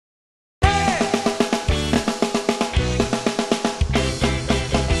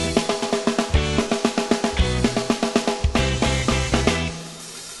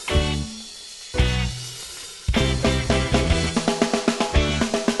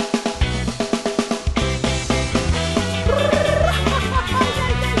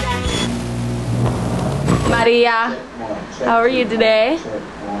Yeah. How are you today?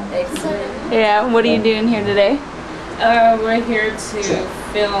 Excellent. Yeah. What are you doing here today? We're here to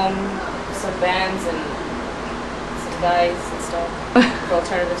film some bands and some guys and stuff for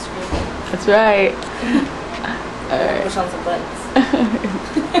alternative screen. That's right. Alright. Push on some buttons.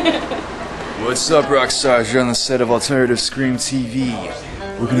 What's up, rock stars? You're on the set of Alternative Scream TV.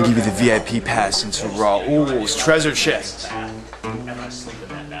 We're gonna give you the VIP pass into Raul's treasure chest.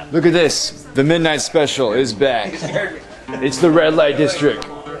 Look at this. The Midnight Special is back. It's the Red Light District.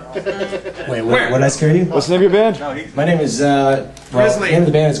 Wait, what did I scare you? What's the name of your band? My name is, Grizzly. The name of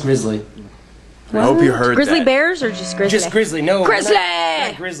the band is Grizzly. I hope you heard Grizzly that. Bears or just Grizzly? Just Grizzly, no. Grizzly!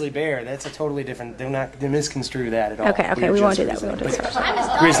 Not Grizzly Bear. That's a totally different, they misconstrue that at all. Okay, we won't do that. We won't do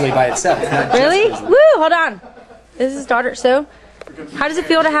that. Grizzly by itself. Not Really? just Woo! Hold on. This is his daughter. So, how does it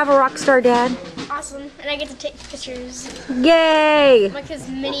feel to have a rock star dad? Awesome, and I get to take pictures. Yay! Like his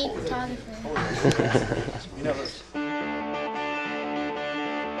mini photographer.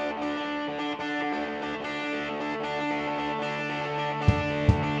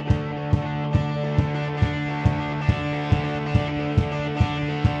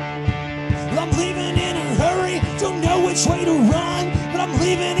 I'm leaving in a hurry, don't know which way to run, but I'm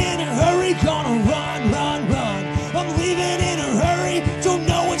leaving in a hurry, gonna run, run, run. I'm leaving in a hurry, don't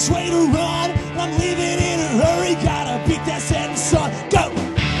know which way to run, but I'm leaving in a hurry, gotta beat that setting sun, go!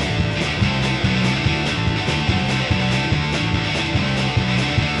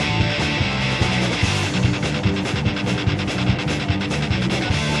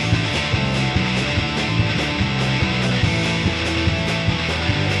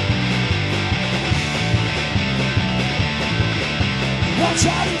 I'm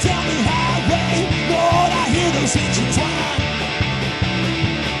driving down the highway, Lord, I hear those engines whine.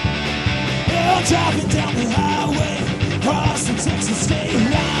 Yeah, I'm driving down the highway, across the Texas state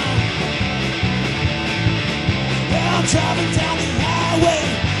line. Yeah, I'm driving down the highway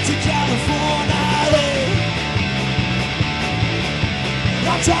to California.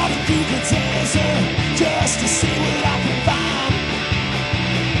 I'm driving through the desert just to see what I can find.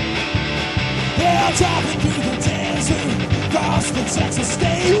 Yeah, I'm driving through the desert, across the Texas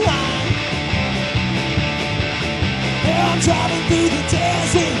state line. Yeah, I'm driving through the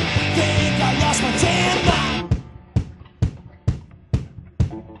desert, think I lost my damn mind.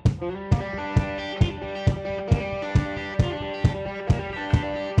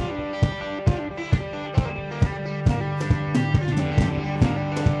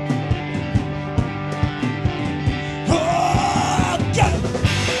 Oh, go!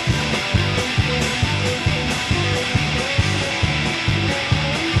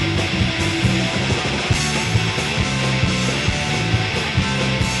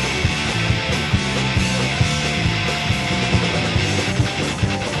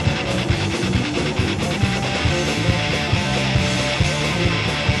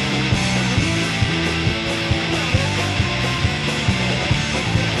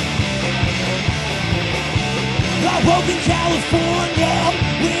 I woke in California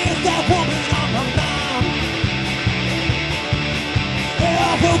with that woman on my mind. Yeah,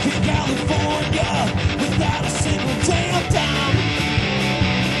 I woke in California without a single damn dime.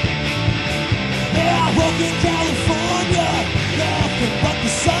 Yeah, I woke in California, nothing but the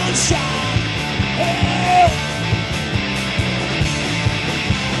sunshine. Hey.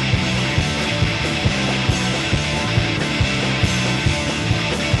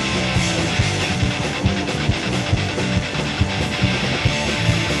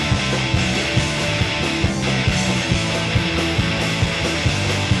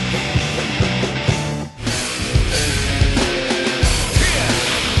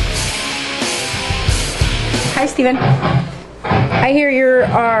 Hi, Steven. I hear you're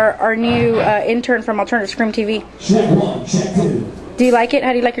our new intern from Alternative Scream TV. Check one, check two. Do you like it?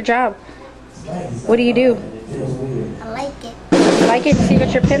 How do you like your job? What do you do? I like it. You like it? So you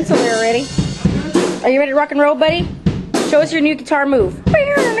got your pencil there already. Are you ready to rock and roll, buddy? Show us your new guitar move.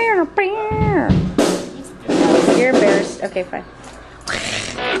 You're embarrassed. Okay, fine.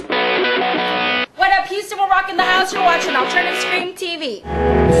 What up, Houston? We're rocking the house. You're watching Alternative Scream TV.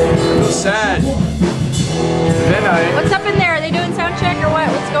 So sad. Midnight. What's up in there? Are they doing sound check or what?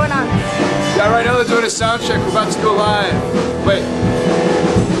 What's going on? Yeah, right now they're doing a sound check. We're about to go live. Wait.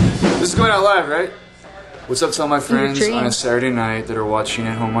 This is going out live, right? What's up to all my friends on a Saturday night that are watching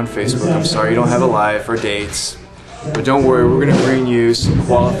at home on Facebook? I'm sorry you don't have a live or dates. But don't worry, we're going to bring you some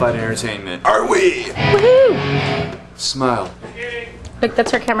qualified entertainment. Are we? Woohoo! Smile. Look,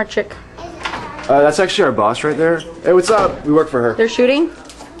 that's our camera chick. That's actually our boss right there. Hey, what's up? We work for her. They're shooting?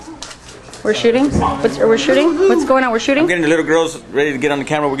 We're shooting? We're shooting? What's going on? We're shooting? I'm getting the little girls ready to get on the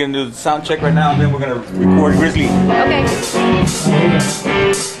camera. We're going to do the sound check right now, and then we're going to record Grizzly. Okay.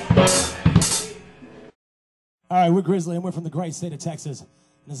 All right, we're Grizzly, and we're from the great state of Texas. And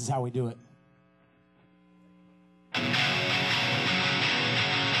this is how we do it.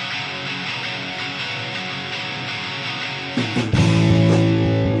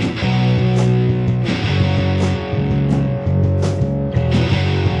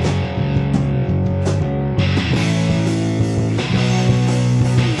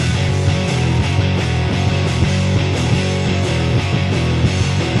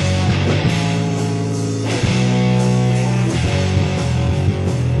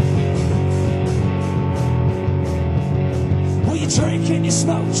 Drink and you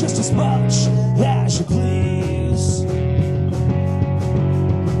smoke just as much as you please.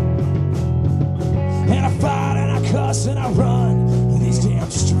 And I fight and I cuss and I run these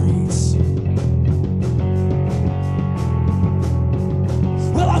damn streets.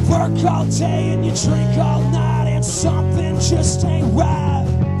 Well, I work all day and you drink all night, and something just ain't right.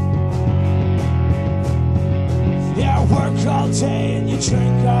 Yeah, I work all day and you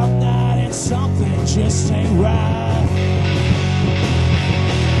drink all night, and something just ain't right.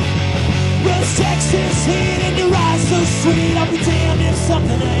 Rose Texas heat and your eyes so sweet. I'll be damned if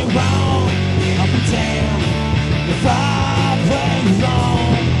something ain't wrong. I'll be damned if I play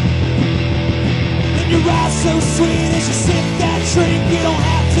wrong. And your eyes so sweet as you sip that drink. You don't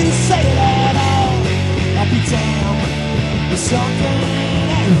have to say it at all. I'll be damned if something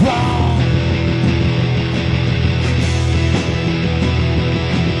ain't wrong.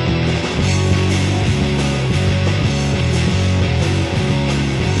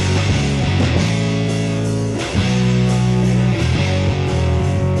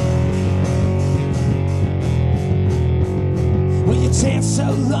 Dance so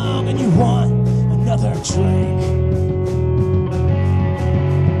long and you want another drink,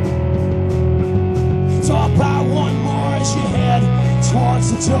 so I'll buy one more as you head towards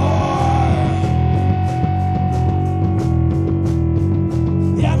the door.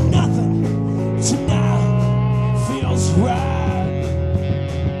 Yeah, nothing tonight feels right.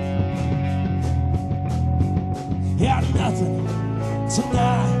 Yeah, nothing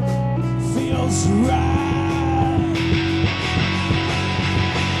tonight feels right.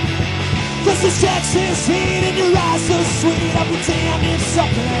 This is Texas heat and your eyes so sweet. I'll be damned if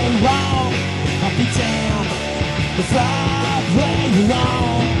something ain't wrong. I'll be damned if I play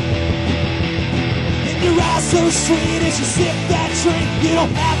along. And your eyes so sweet as you sip that drink. You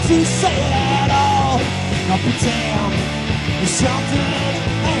don't have to say it at all. I'll be damned if something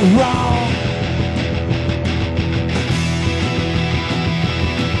ain't wrong.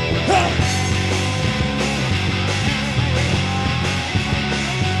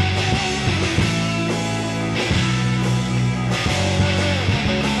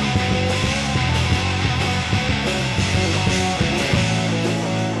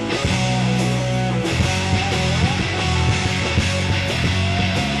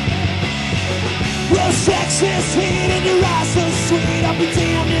 Texas heat and your eyes so sweet. I'll be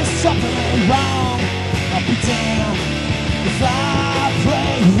damned if something ain't wrong. I'll be damned if I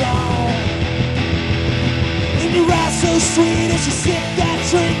play wrong. And your eyes so sweet as you sip that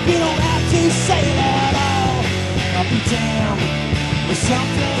drink. You don't have to say it at all. I'll be damned if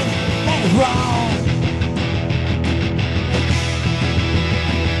something ain't wrong.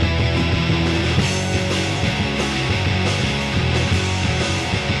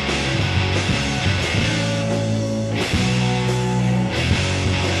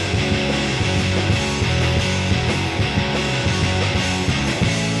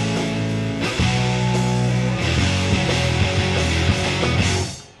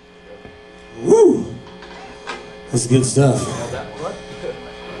 Woo! That's good stuff.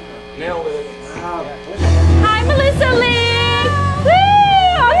 Hi, Melissa Lee! Woo!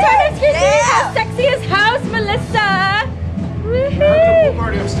 Alternative Grizzly, sexiest house, Melissa! Woohoo! Pool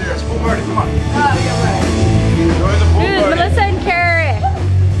party upstairs. Pool party, come on. Enjoy the pool Dude, party. Melissa and Carrie.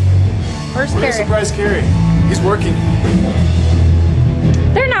 Where's We're gonna Carrie? surprise Carrie. He's working.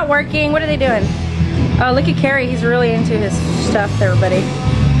 They're not working. What are they doing? Oh, look at Carrie. He's really into his stuff there, buddy.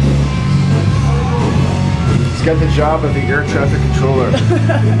 He's got the job of the air traffic controller.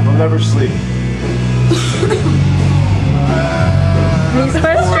 He'll never sleep. He's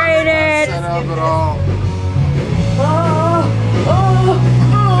frustrated. Set up at all.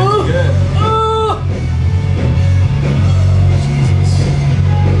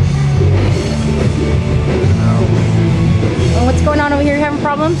 What's going on over here? You having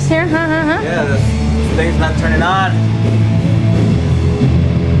problems here? Yeah, the thing's not turning on.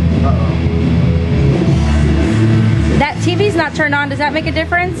 Uh-oh. TV's not turned on. Does that make a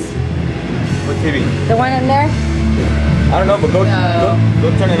difference? What TV? The one in there? I don't know, but go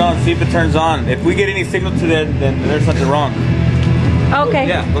turn it on. See if it turns on. If we get any signal to that, then there's something wrong. Okay.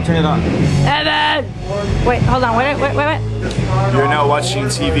 Yeah, go turn it on. Evan! Wait, hold on. Wait. You're now watching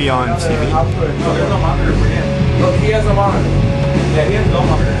TV on TV. Look, he has a monitor. Yeah, he has no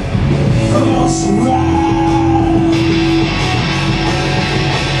monitor.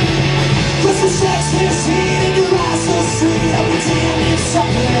 Cause the sex is heat and your eyes so sweet. Up and down, there's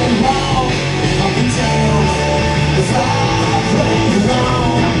something wrong. Up and down, there's all playing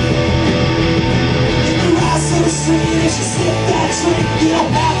wrong. And your eyes so sweet as you sip that drink. You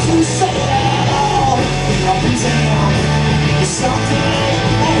don't have to say it at all. Up and down, there's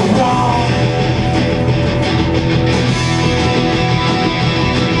something wrong.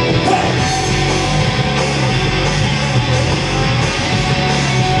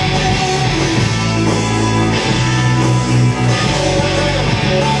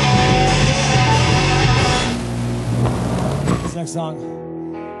 This next song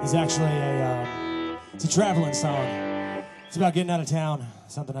is actually it's a traveling song. It's about getting out of town,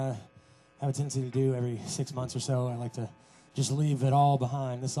 something I have a tendency to do every 6 months or so. I like to just leave it all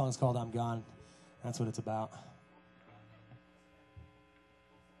behind. This song's called I'm Gone. That's what it's about.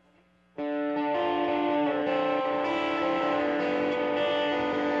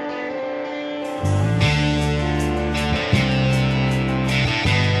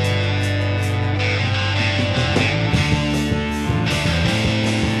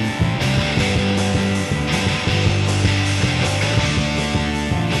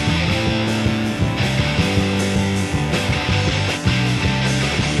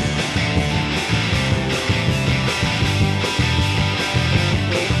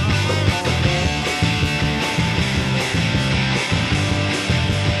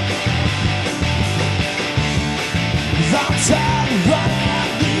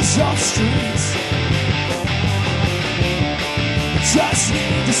 Short streets, just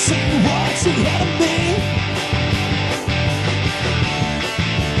need to see what's ahead of me.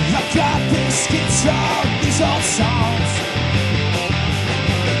 I've got this guitar, these old songs,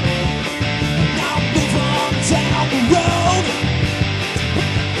 and I'll move on down the road.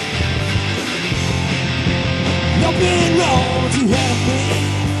 Open roads ahead of me.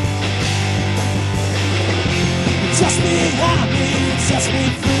 Just behind me, set me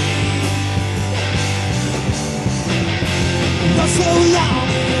free. Not so long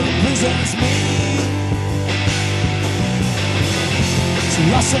it imprisons me. So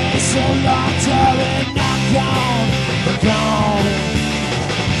I say so long, darling, I'm gone, I'm gone.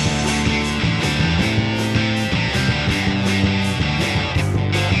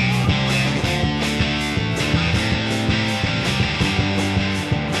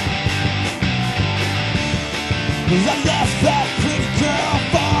 I left that pretty girl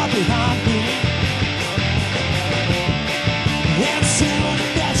far behind me, and soon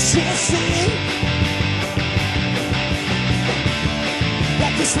that she'll see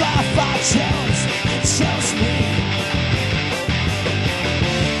that this life I chose, it chose me.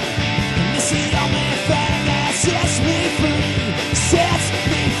 And this is the only thing that sets me free, sets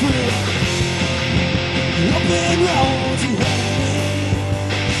me free. Open roads ahead of me.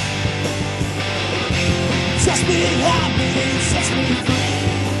 Just behind me, sets me free.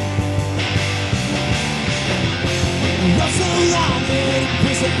 Not so long it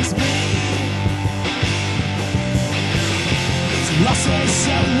imprisons me. So I say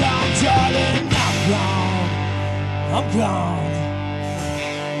so long, darling, I'm gone, I'm gone.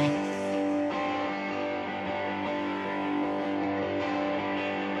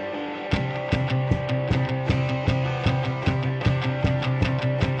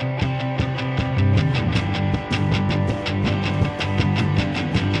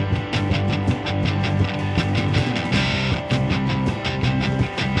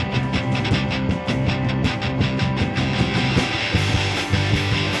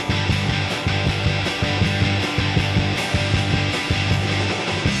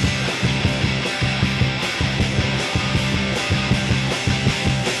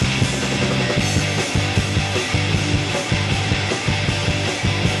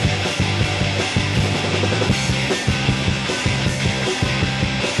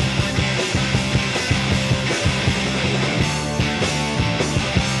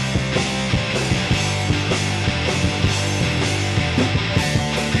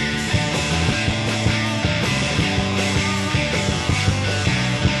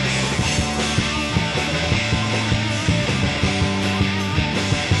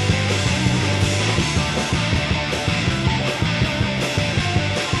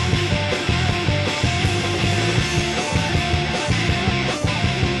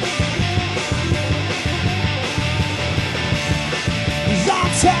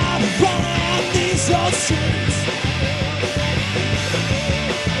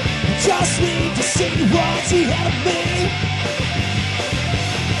 just need to see what's ahead of me.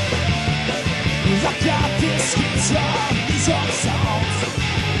 I got this guitar, these old songs,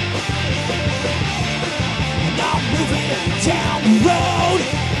 and I'm moving down the road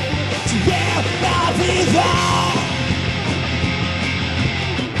to where I belong.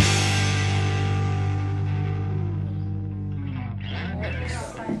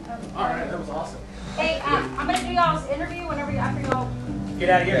 Alright, that was awesome. Hey, I'm gonna do y'all's interview whenever after y'all. Get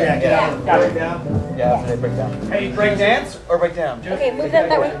out of here. Yeah, get out. Got it down. Yeah, after they break down. Hey, break dance or break down? Okay, move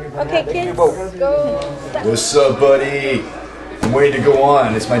that way. Okay, kids, go. What's up, buddy? I'm waiting to go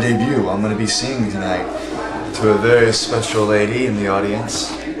on. It's my debut. I'm gonna be singing tonight to a very special lady in the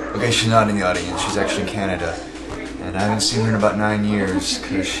audience. Okay, she's not in the audience. She's actually in Canada, and I haven't seen her in about 9 years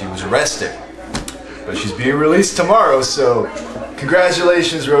because she was arrested. But she's being released tomorrow, so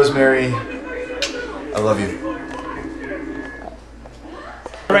congratulations, Rosemary. I love you.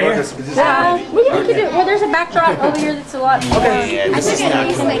 Right here. We can do it. Well, there's a backdrop over here that's a lot. Okay. This is not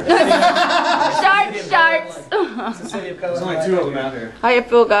cool. Start. There's only 2 of them out here. How you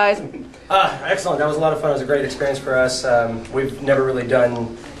feel, guys? Excellent. That was a lot of fun. It was a great experience for us. We've never really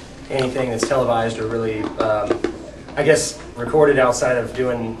done anything that's televised or really, I guess, recorded outside of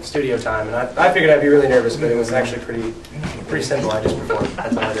doing studio time. And I figured I'd be really nervous, but it was actually pretty simple. I just performed.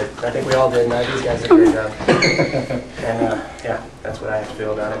 That's all I did. I think we all did, and these guys did a great job. And yeah, that's what I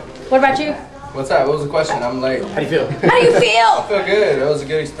feel about it. What about you? What's that? What was the question? I'm late. How do you feel? How do you feel? I feel good. It was a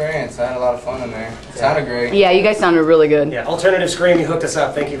good experience. I had a lot of fun in there. It sounded great. Yeah, you guys sounded really good. Yeah, Alternative Scream, you hooked us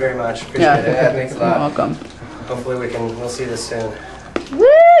up. Thank you very much. Appreciate it. Yeah, thanks a You're lot. welcome. Hopefully we'll see this soon. Woo!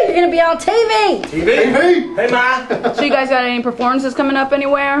 You're gonna be on TV. TV? Hey, Ma! So you guys got any performances coming up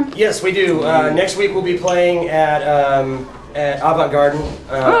anywhere? Yes, we do. Next week we'll be playing at Avant Garden.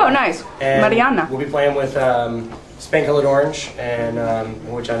 Oh, nice. And Mariana. We'll be playing with Spank Colored Orange, and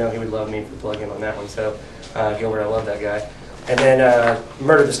which I know he would love me for plugging him on that one. So Gilbert, I love that guy. And then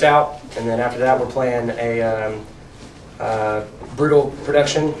Murder the Stout, and then after that we're playing a Brutal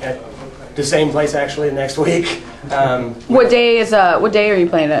production at the same place actually next week. What day are you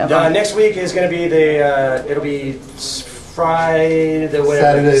playing it? Next week is going to be it'll be Friday,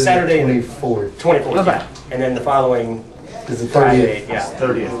 Saturday 24th. 24th. Okay. Yeah. And then the following Is the Friday, 30th. yeah,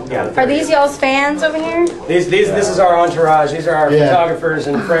 30th. Yeah. the Are these 30th. y'all's fans over here? This is our entourage. These are our Yeah. photographers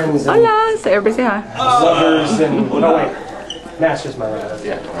and friends and Hola. So everybody say hi. lovers and oh wait, Matt's just my love.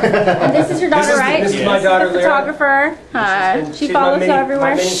 Yeah. And this is your daughter, right? This is my daughter, The Lyra. photographer. Hi. She She's follows my mini-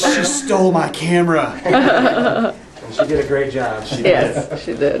 everywhere. my mini fan. Stole my camera. And she did a great job. She did. Yes,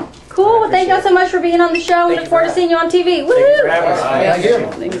 she did. Cool. Well, thank y'all so much for being on the show. We Thank look you forward for to seeing you on TV. Thank you for Woohoo! having us.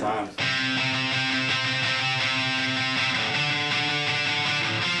 Thank you. Thanks.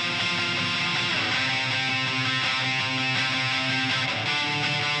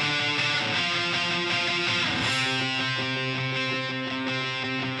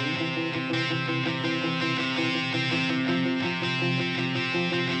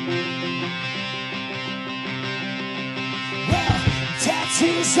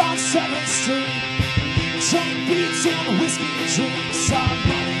 Tattoos on 7th Street, train beats and whiskey drinks. Our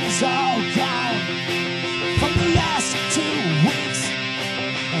money is all gone from the last 2 weeks.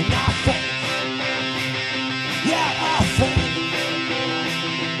 And I think, yeah, I think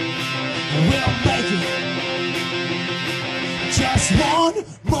we'll make it just one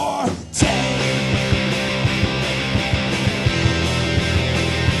more day.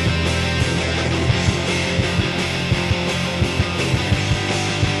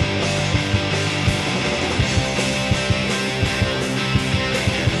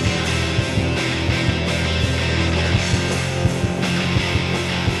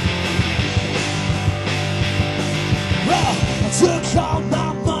 Took all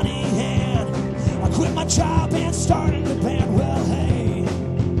my money and I quit my job and started a band. Well, hey,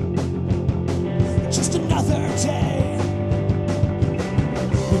 just another day.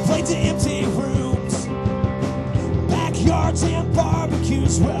 We played to empty rooms, backyards and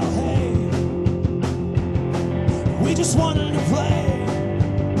barbecues. Well, hey, we just wanted to play.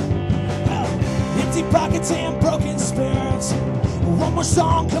 Well, empty pockets and broken spirits. One more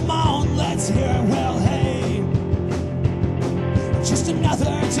song, come on, let's hear it. Well, hey, just another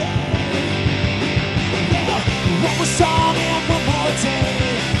day. Yeah, one more song and one more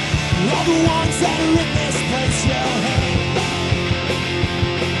day. All the ones that are in this place, yo, hey.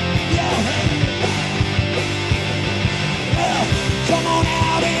 Yo, hey. Yeah, come on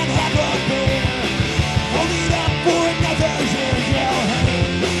out and have a beer. Hold it up for another year, yo, hey.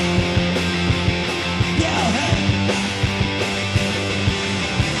 Yo, hey.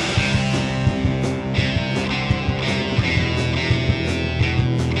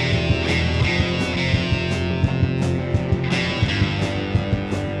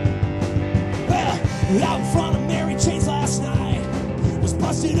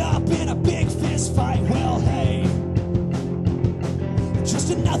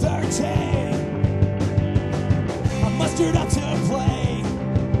 another day. I'm mustered up to play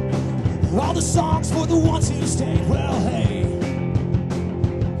all the songs for the ones who stayed. Well, hey,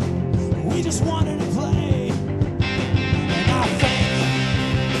 we just wanted to play. And I think,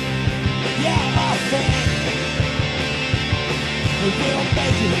 yeah, I think we'll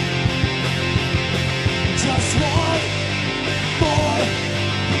make it. Just one more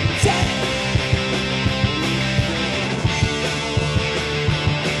day.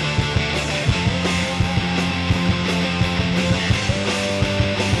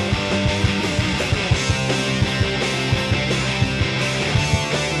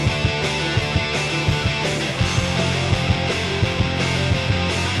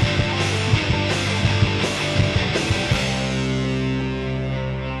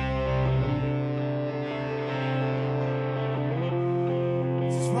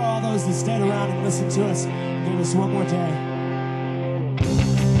 For all those that stayed around and listened to us, give us one more day.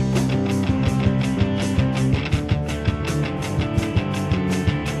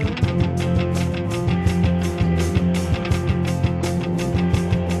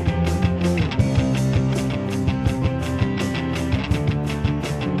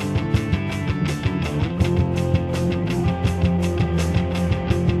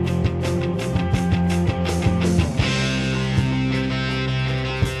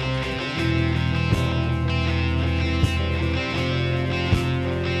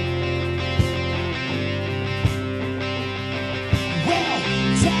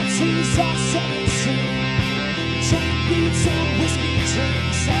 Tattoos on 17, chain beats and whiskey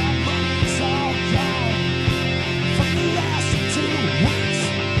drinks. Our money's all gone from the last 2 weeks.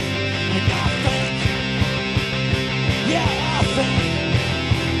 And I think, yeah, I think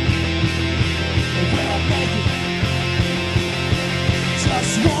we'll make it.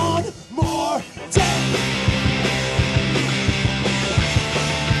 Just one more day.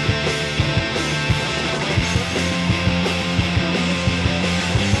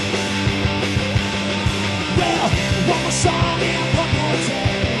 One more song and one more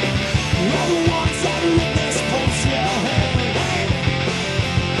day. All the ones that are in this place, yeah, hey, hey.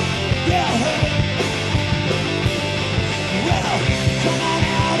 Yeah, hey. Well, come on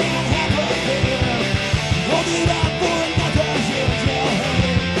out and have a beer. Hold it up for another year, yeah, hey.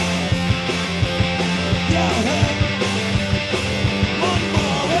 Yeah, hey. One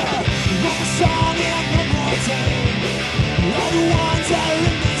more, yeah. One more song and one more day. All the ones that are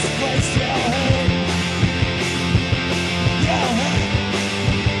in this place, yeah, hey.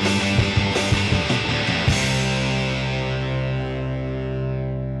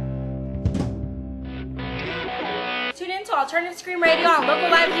 Tune in to Alternative Scream Radio on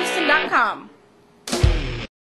localivehouston.com.